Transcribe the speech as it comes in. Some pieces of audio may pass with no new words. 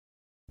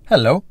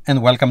Hello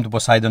and welcome to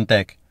Poseidwn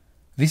Tech.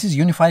 This is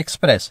UniFi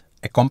Express,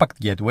 a compact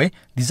gateway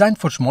designed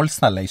for small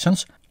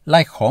installations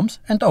like homes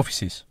and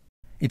offices.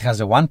 It has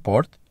a Wan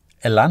Port,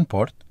 a Lan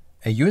Port,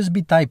 a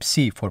USB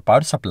Type-C for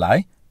power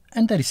supply,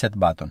 and a reset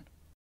button.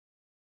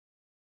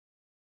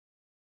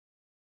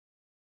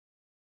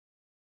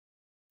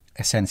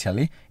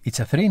 Essentially, it's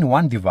a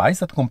 3-in-1 device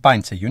that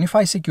combines a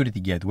UniFi Security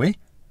Gateway,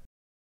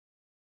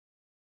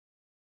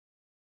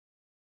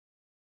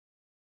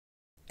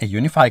 a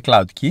UniFi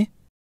Cloud Key,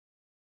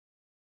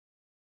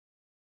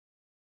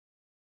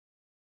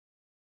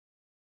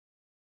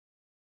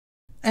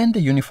 and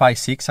a UniFi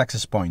 6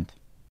 access point.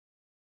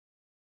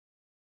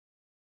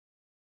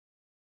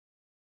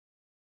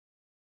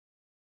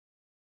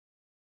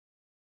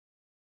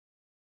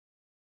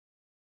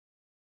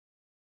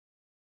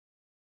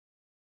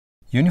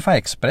 UniFi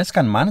Express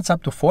can manage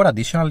up to 4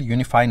 additional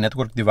UniFi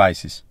Network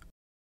devices.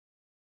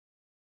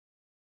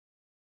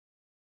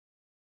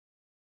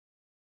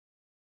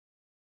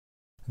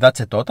 That's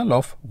a total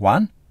of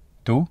 1,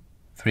 2,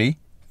 3,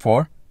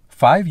 4,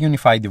 5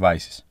 UniFi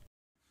devices.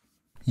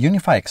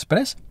 UniFi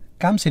Express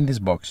comes in this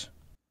box.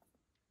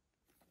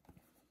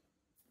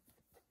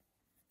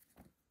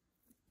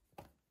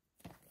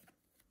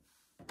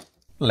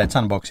 Let's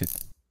unbox it.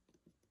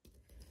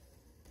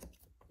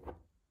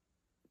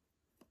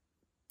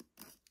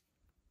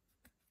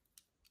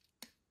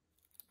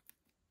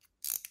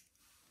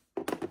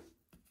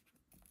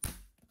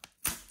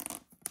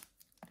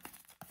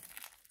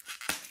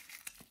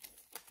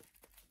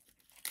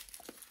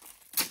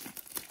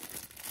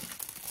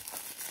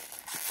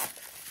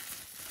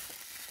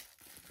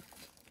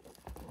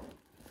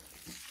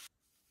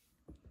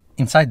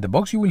 Inside the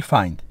box you will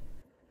find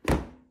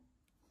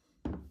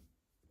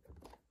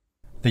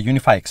the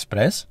UniFi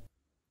Express,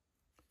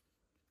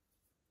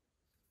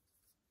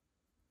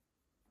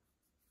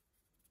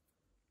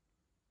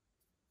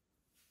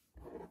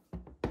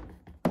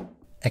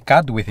 a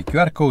card with a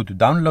QR code to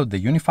download the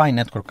UniFi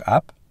Network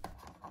app,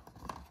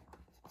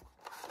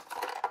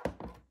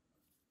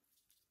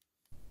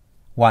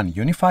 one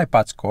UniFi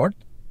patch cord,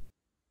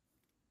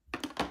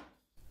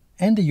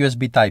 and a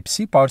USB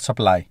Type-C power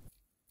supply.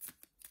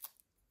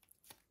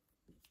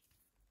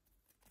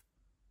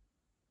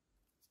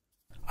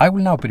 I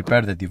will now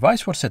prepare the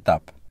device for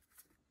setup.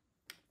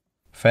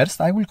 First,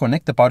 I will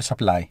connect the power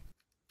supply.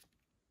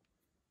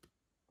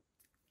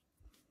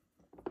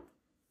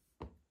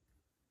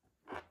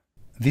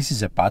 This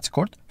is a patch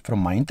cord from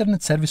my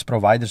internet service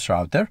provider's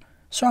router,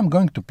 so I'm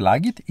going to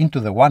plug it into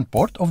the Wan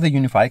Port of the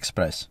UniFi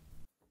Express.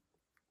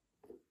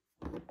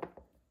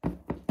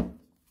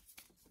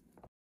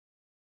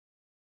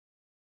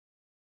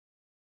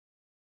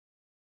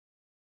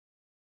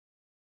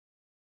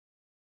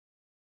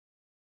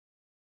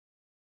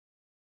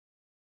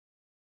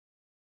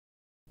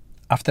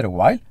 After a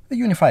while, the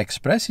UniFi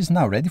Express is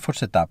now ready for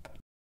setup.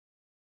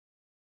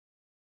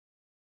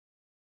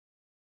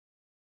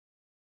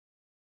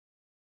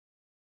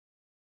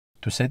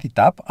 To set it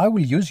up, I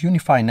will use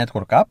UniFi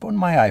Network app on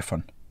my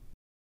iPhone.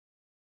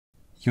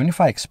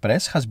 UniFi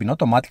Express has been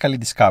automatically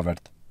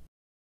discovered.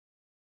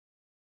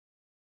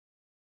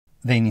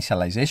 The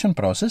initialization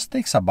process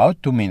takes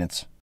about 2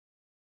 minutes.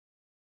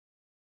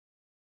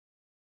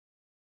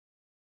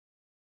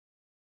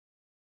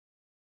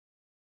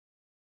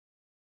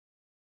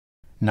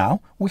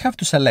 Now, we have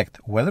to select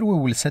whether we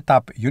will set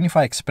up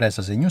UniFi Express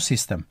as a new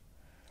system.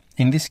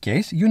 In this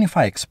case,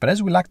 UniFi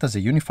Express will act as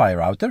a UniFi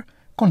router,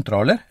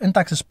 controller, and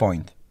access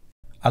point.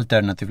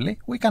 Alternatively,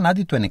 we can add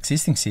it to an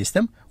existing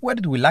system where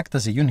it will act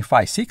as a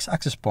UniFi 6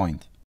 access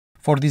point.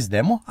 For this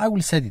demo, I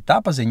will set it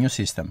up as a new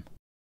system.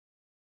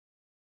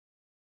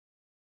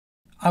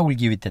 I will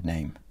give it a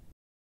name.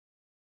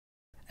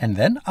 And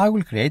then I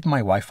will create my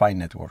Wi-Fi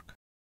network.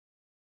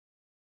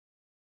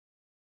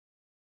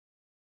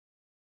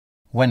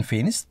 When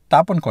finished,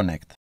 tap on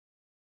Connect.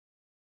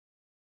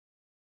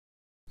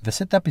 The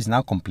setup is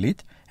now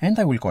complete and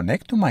I will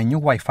connect to my new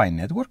Wi-Fi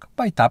network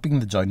by tapping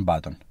the Join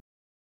button.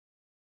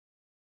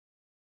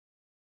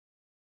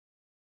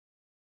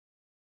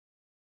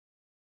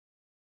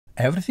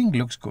 Everything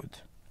looks good.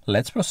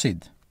 Let's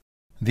proceed.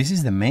 This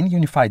is the main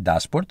UniFi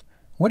dashboard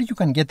where you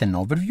can get an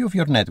overview of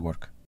your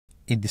network.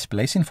 It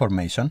displays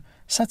information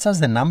such as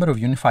the number of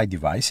UniFi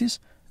devices,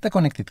 the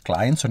connected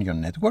clients on your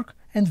network,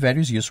 and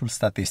various useful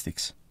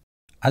statistics.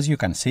 As you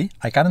can see,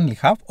 I currently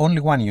have only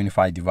one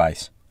UniFi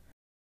device.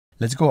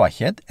 Let's go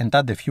ahead and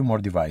add a few more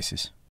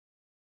devices.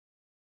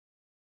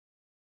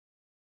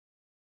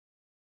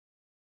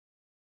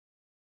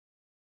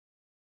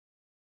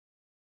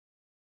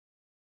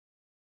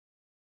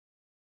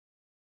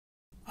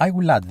 I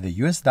will add the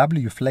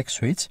USW-Flex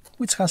switch,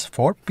 which has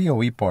 4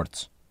 PoE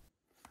ports.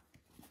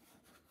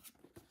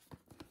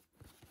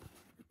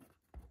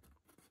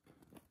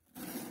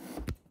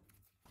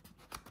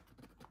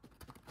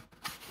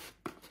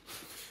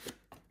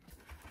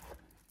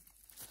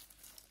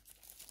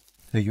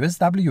 The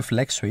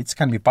USW-Flex switch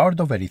can be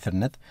powered over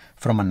Ethernet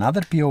from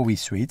another PoE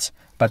switch,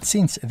 but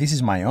since this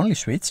is my only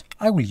switch,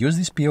 I will use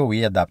this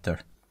PoE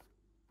adapter.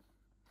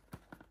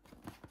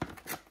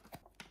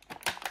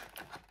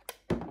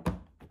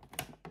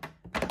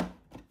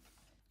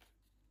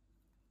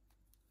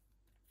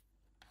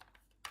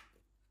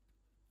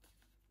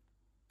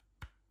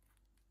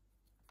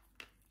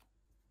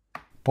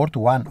 port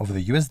 1 of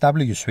the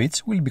USW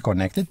switch will be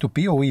connected to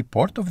PoE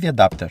port of the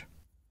adapter.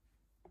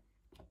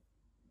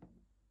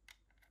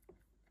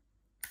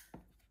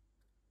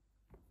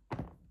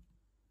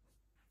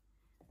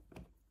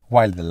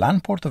 While the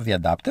Lan port of the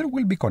adapter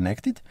will be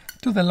connected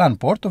to the Lan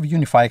port of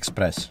UniFi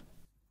Express.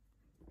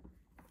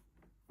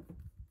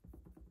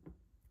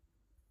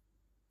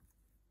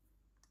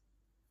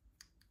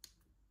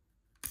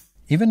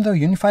 Even though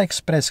UniFi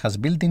Express has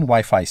built-in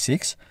Wi-Fi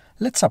 6,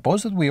 let's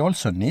suppose that we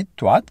also need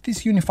to add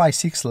this UniFi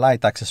 6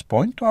 Lite access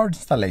point to our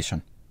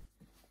installation.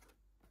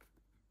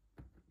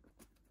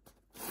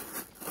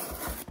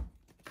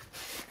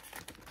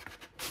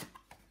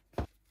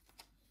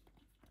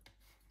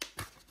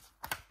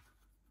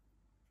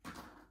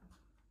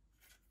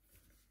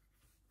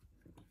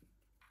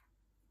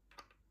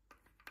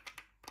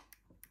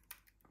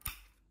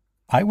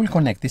 I will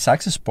connect this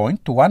access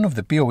point to one of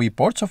the PoE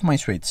ports of my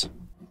switch.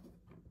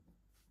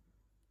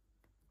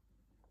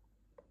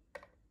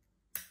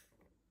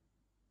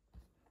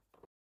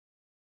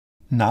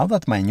 Now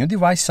that my new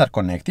devices are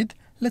connected,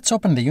 let's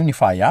open the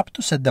UniFi app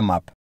to set them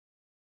up.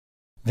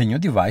 The new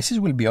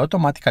devices will be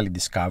automatically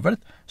discovered,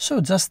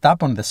 so just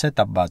tap on the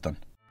Setup button.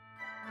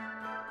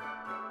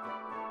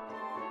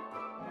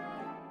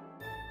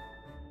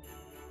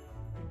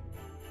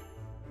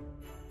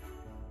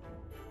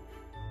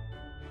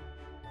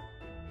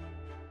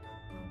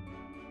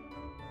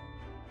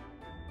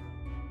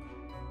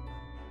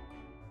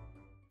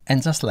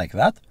 And just like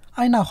that,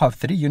 I now have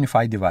 3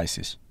 UniFi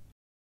devices.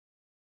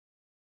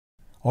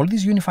 All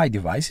these UniFi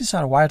devices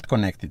are wired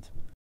connected.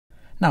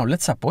 Now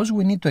let's suppose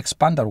we need to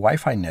expand our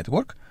Wi-Fi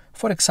network,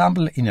 for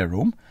example in a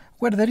room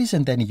where there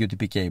isn't any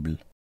UDP cable.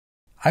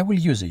 I will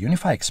use a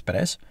UniFi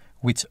Express,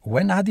 which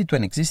when added to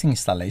an existing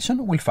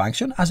installation will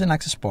function as an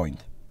access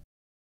point.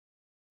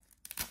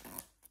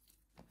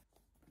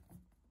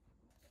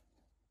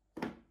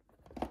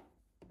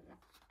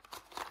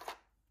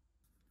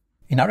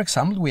 In our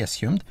example, we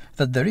assumed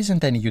that there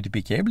isn't any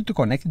UDP cable to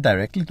connect it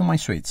directly to my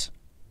switch.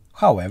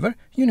 However,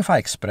 UniFi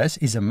Express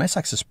is a mesh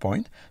access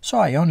point, so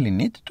I only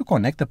need to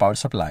connect the power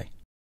supply.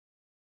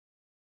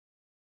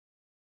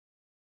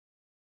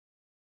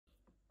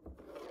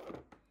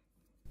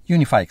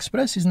 UniFi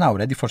Express is now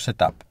ready for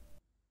setup.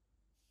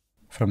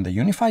 From the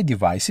UniFi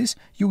devices,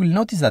 you will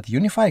notice that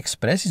UniFi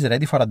Express is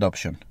ready for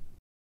adoption.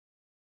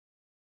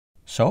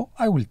 So,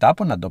 I will tap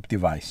on Adopt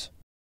Device.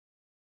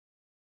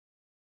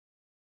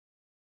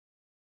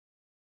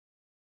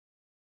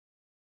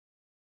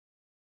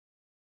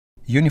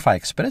 UniFi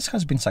Express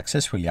has been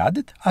successfully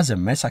added as a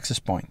mesh access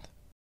point.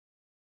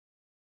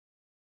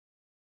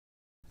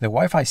 The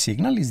Wi-Fi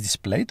signal is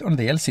displayed on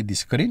the LCD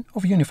screen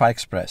of UniFi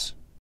Express.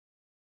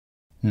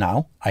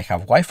 Now, I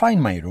have Wi-Fi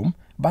in my room,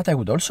 but I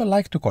would also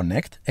like to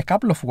connect a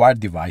couple of wired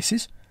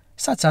devices,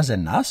 such as a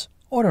NAS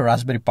or a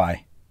Raspberry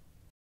Pi.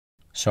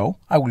 So,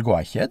 I will go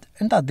ahead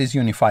and add this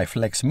UniFi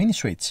Flex-Mini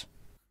switch.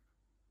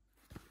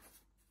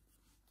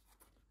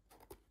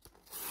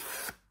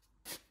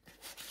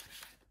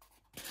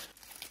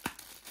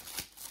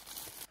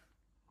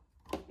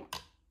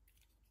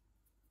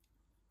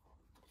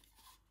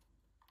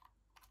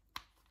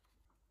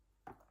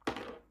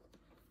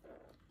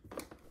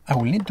 I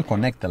will need to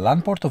connect the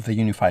Lan port of the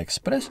UniFi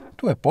Express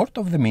to a port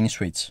of the mini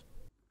switch.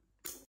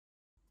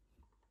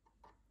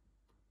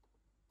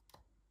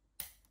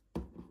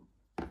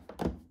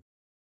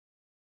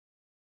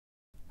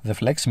 The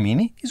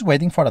Flex-Mini is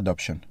waiting for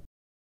adoption.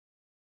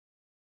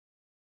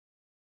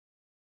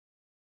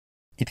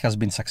 It has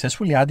been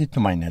successfully added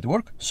to my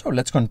network, so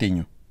let's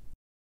continue.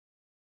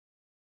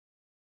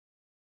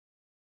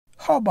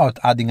 How about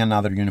adding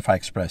another UniFi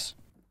Express?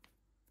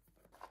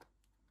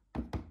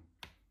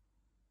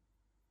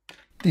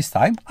 This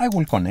time I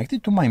will connect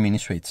it to my mini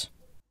switch.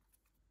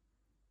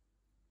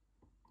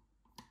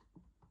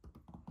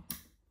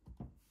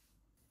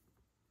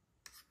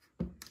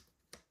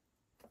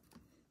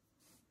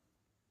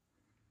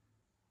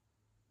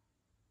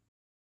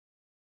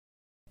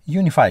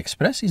 UniFi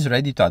Express is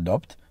ready to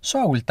adopt, so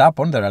I will tap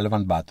on the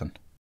relevant button.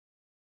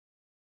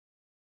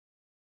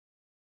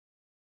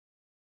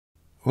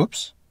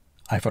 Oops!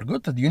 I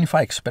forgot that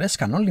UniFi Express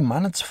can only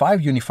manage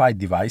 5 UniFi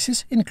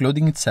devices,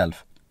 including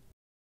itself.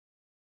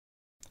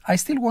 I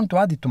still want to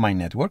add it to my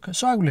network,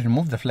 so I will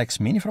remove the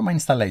Flex-Mini from my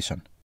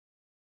installation.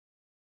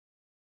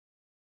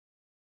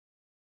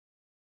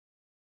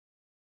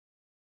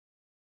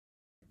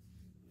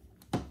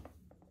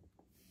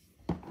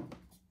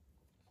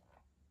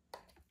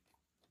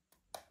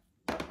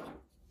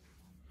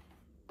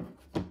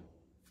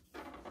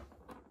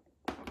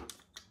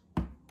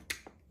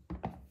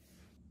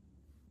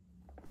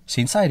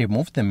 Since I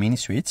removed the mini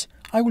switch,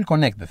 I will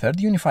connect the third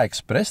UniFi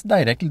Express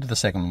directly to the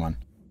second one.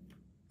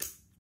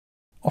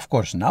 Of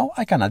course, now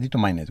I can add it to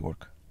my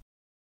network.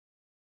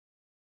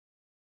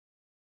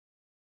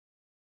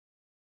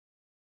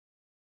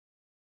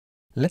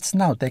 Let's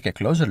now take a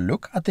closer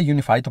look at the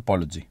UniFi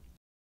topology.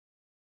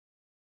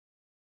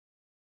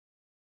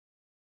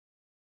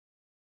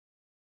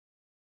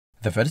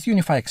 The first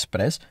UniFi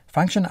Express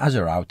functions as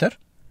a router,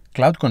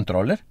 cloud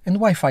controller and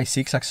Wi-Fi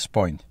 6 access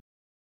point.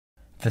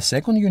 The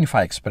second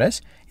UniFi Express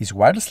is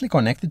wirelessly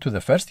connected to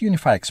the first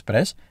UniFi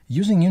Express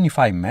using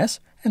UniFi Mesh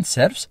and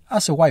serves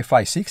as a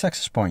Wi-Fi 6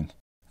 access point.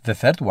 The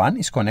third one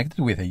is connected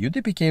with a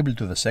UDP cable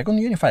to the second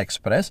UniFi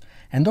Express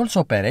and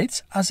also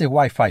operates as a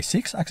Wi-Fi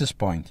 6 access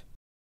point.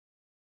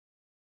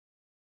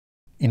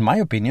 In my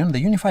opinion,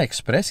 the UniFi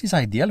Express is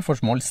ideal for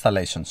small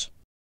installations.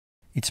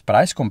 Its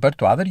price compared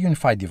to other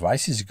UniFi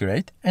devices is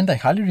great and I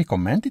highly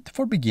recommend it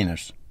for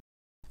beginners.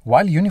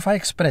 While UniFi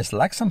Express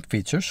lacks some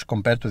features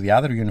compared to the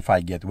other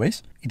UniFi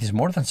gateways, it is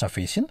more than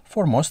sufficient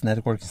for most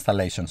network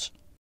installations.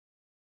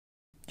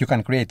 You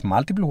can create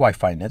multiple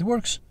Wi-Fi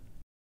networks,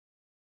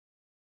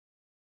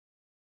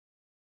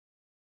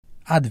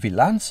 add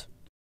VLANs,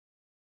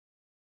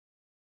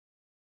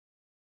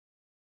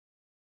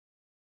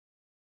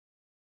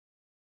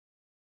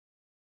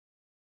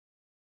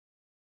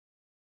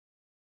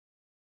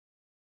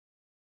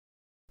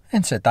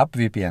 and set up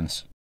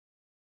VPNs.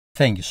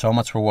 Thank you so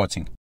much for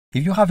watching.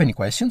 If you have any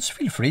questions,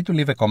 feel free to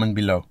leave a comment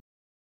below.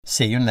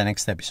 See you in the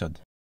next episode.